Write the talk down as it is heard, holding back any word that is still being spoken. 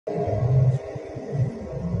Desde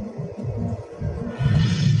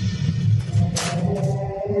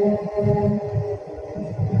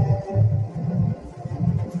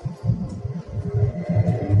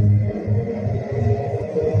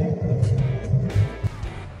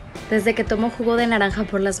que tomo jugo de naranja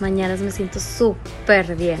por las mañanas me siento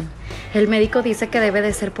súper bien. El médico dice que debe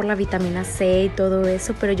de ser por la vitamina C y todo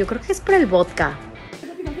eso, pero yo creo que es por el vodka.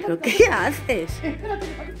 ¿Pero qué haces?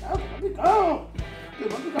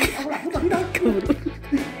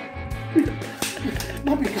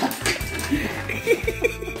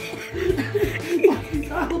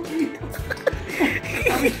 Cabrón.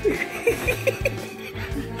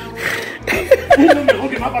 Es lo mejor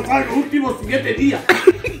que me ha pasado en los últimos 7 días.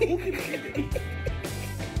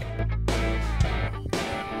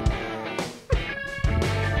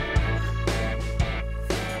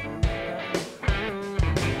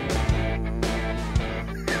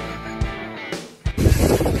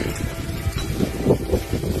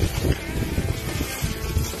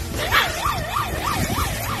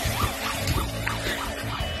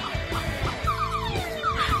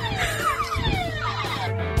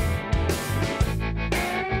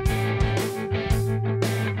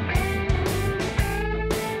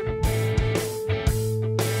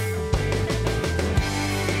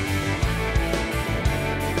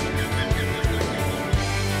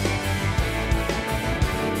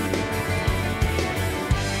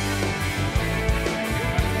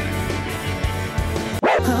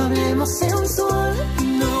 Hablemos sensual,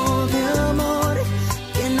 no de amor,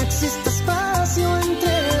 que no existe espacio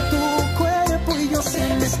entre tu cuerpo y yo,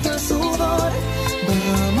 se mezcla el sudor,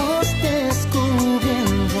 vamos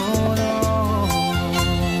descubriéndonos.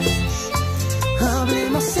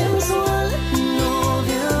 Hablemos sensual, no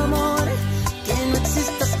de amor, que no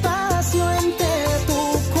existe espacio entre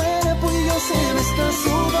tu cuerpo y yo, se mezcla el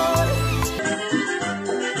sudor.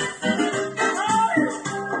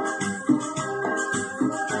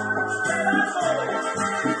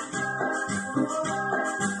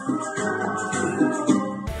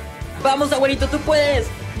 Vamos, abuelito, tú puedes.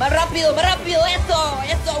 Más rápido,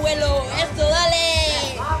 eso, abuelo, eso,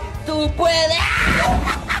 dale. Tú puedes.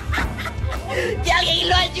 Que alguien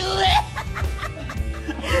lo ayude.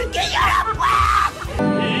 Que yo no puedo.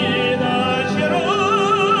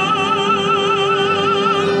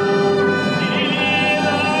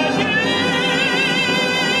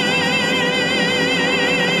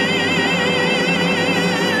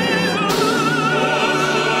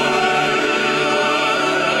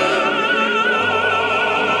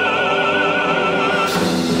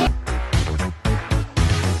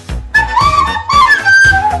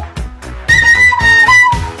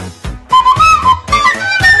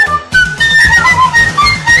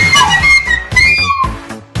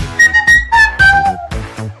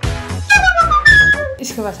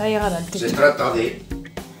 Es que vas a llegar al techo. Se trata de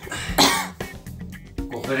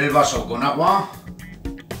coger el vaso con agua,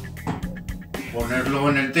 ponerlo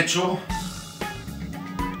en el techo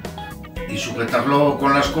y sujetarlo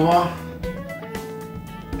con la escoba.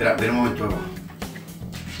 Espera, ven un momento, Eva.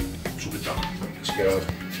 Sujetado. Es que ahora...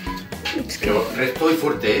 Pero recto y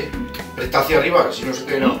fuerte, ¿eh? Recta hacia arriba, que si no se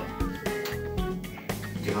caerá.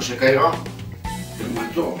 Que no se caiga. Un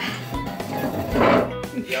momento.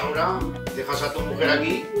 Y ahora dejas a tu mujer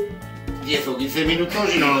aquí 10 o 15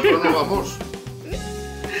 minutos y nosotros nos vamos.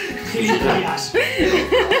 ¡Gilipollas!